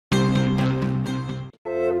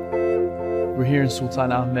We're here in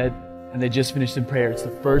Sultan Ahmed, and they just finished in prayer. It's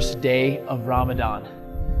the first day of Ramadan.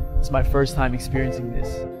 It's my first time experiencing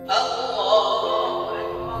this.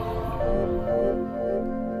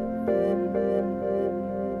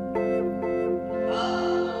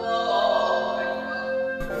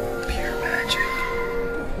 Pure magic.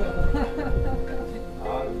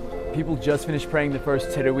 People just finished praying the first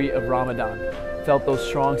tarawih of Ramadan. Felt those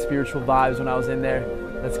strong spiritual vibes when I was in there.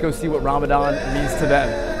 Let's go see what Ramadan means to them.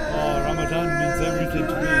 Oh, Ramadan means everything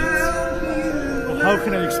to me. How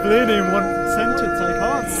can I explain it in one sentence? I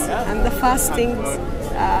can't. And the fasting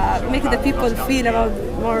make the people feel about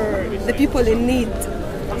more the people in need.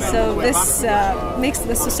 So this makes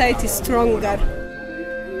the society stronger.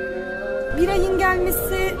 Bir ayın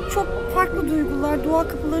gelmesi çok farklı duygular, dua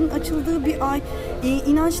kapılarının açıldığı bir ay.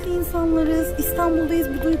 İnançlı insanlarız, İstanbul'dayız,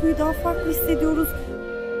 bu duyguyu daha farklı hissediyoruz.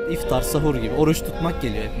 İftar, sahur gibi oruç tutmak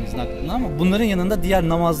geliyor hepimizin aklına ama bunların yanında diğer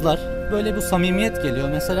namazlar, böyle bu samimiyet geliyor.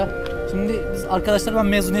 Mesela şimdi biz arkadaşlar, ben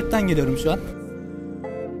mezuniyetten geliyorum şu an.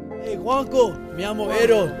 Hey Juanco, me llamo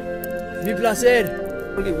Eros, mi placer.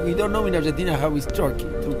 We don't know in Argentina how is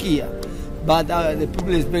Turkey, but the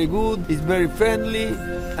people is very good, is very friendly,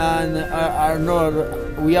 and are not.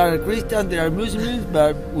 We are Christians, they are Muslims,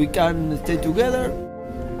 but we can stay together.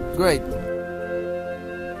 Great.